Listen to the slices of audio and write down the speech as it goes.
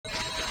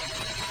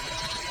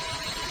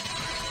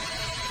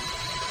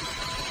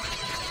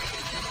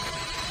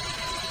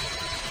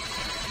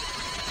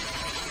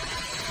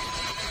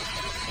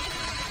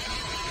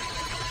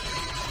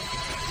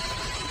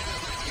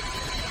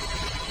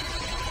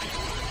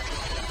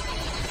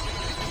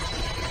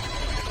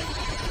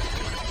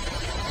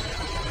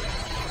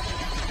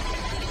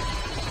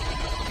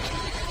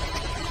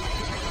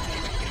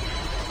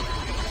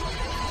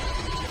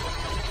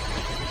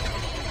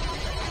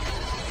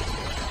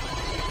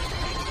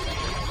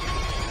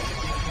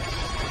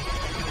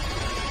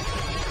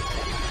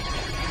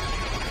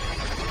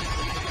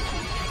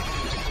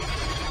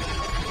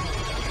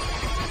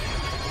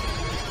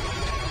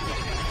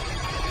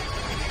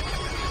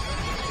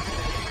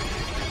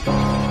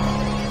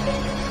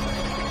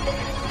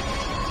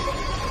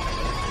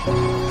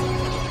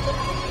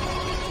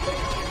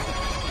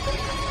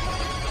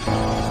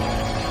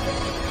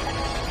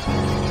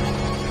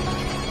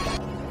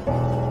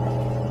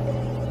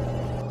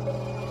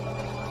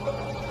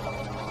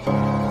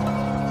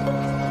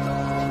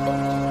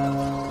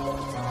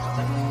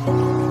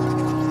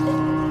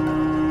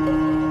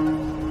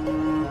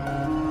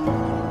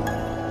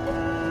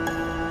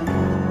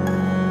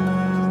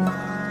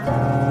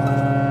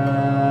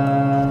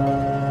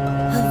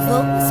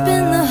always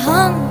been the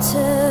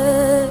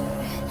hunter,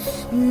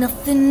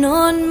 nothing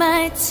on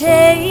my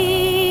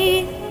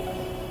tail.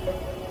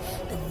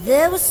 But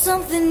there was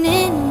something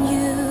in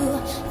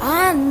you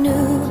I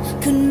knew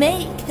could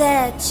make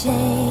that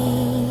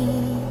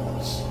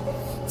change.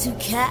 To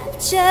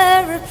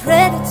capture a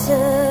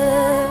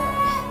predator,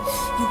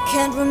 you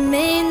can't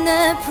remain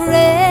the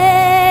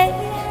prey.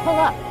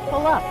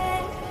 Pull up.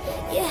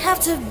 You have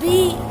to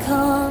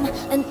become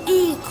an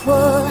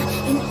equal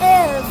in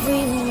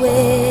every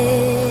way.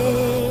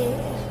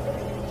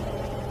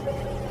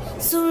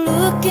 So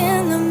look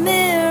in the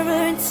mirror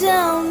and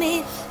tell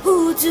me,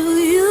 who do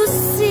you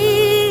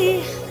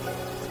see?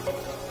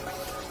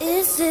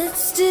 Is it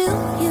still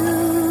you,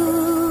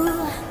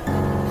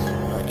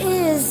 or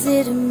is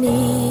it me?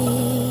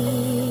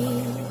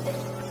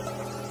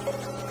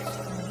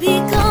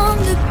 Become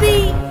the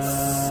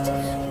beast,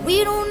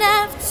 we don't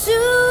have to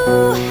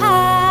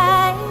hide.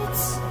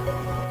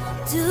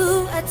 Do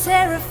I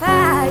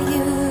terrify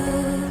you?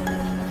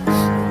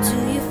 Do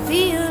you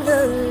feel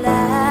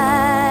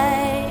alive?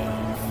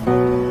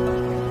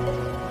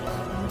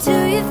 Do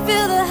you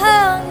feel the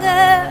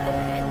hunger?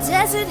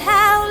 Does it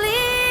howl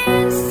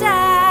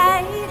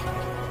inside?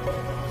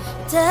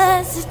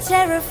 Does it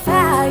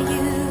terrify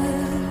you?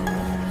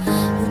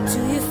 Or do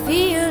you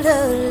feel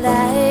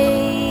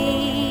alive?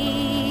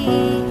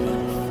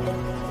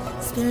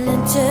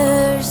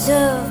 Splinters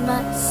of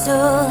my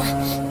soul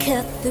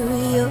cut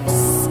through your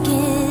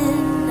skin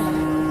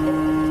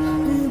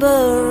and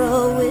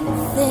burrow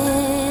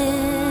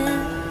within,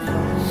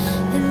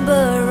 and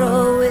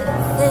burrow within.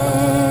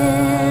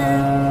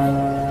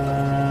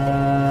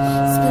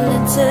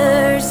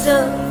 Splinters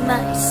of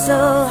my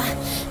soul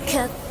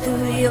cut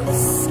through your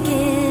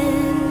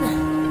skin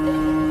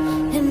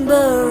and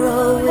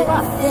burrow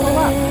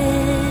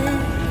within,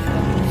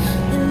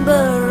 and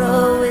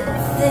burrow within.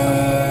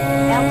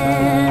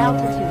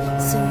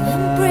 So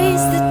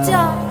embrace the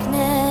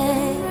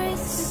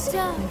darkness,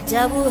 and I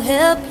will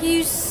help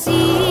you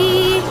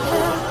see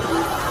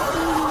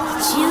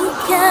that you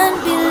can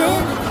be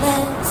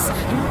limitless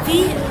and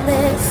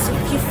fearless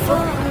if you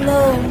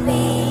follow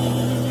me.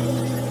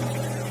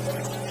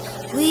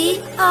 We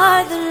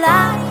are the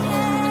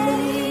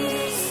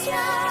lions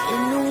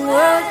in the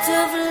world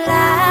of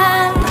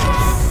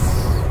lies.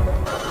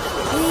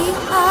 We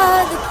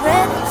are the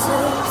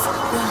predators,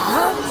 the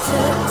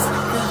hunters,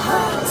 the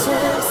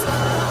hunters, the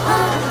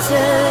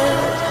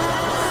hunters.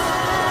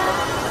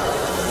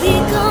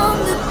 Become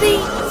the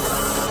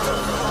beast,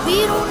 we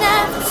don't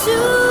have to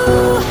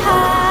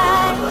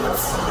hide.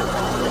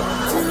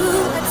 Do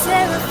I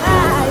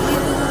terrify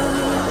you?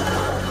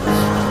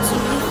 Do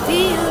you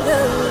feel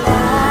alive?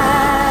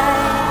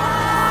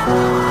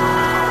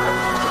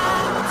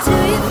 Do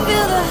you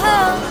feel the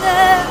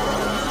hunger?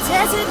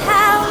 Does it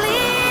howl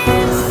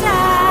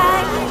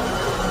inside?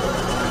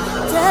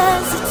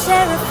 Does it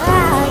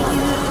terrify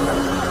you?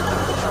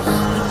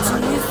 Do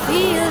you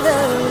feel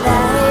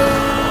alive?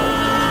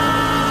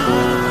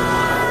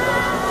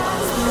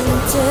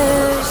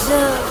 Splinters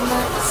of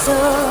my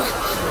soul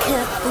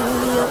cut through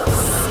your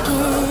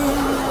skin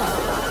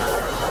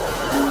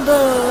and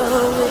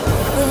burrow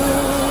within,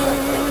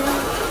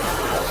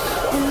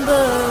 and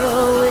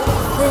burrow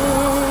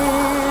within.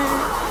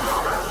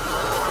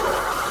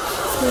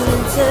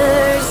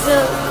 Splinters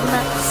of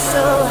my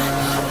soul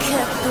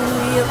cut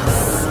through your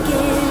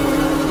skin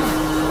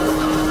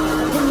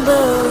and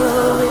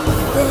burrow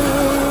within,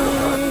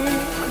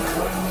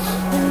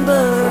 and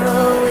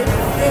burrow within.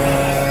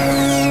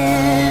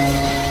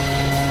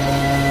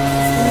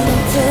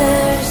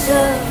 Splinters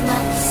of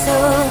my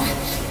soul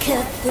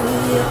cut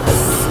through your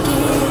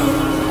skin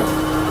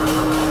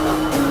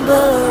and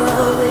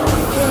burrow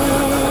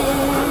within,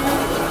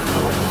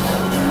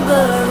 and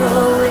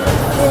burrow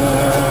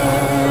within.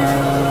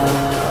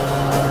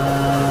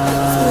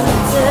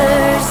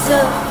 Splinters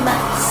of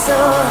my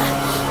soul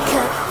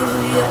cut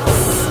through your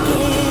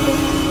skin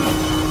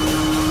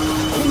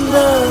and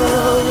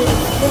burrow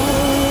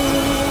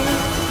within,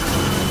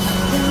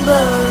 and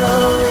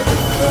burrow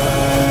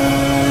within.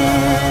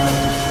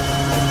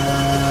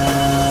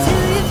 Do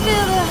you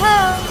feel the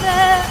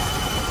hunger?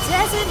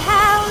 Does it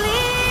howl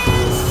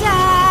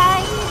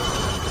inside?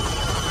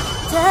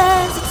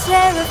 Does it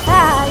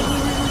terrify you?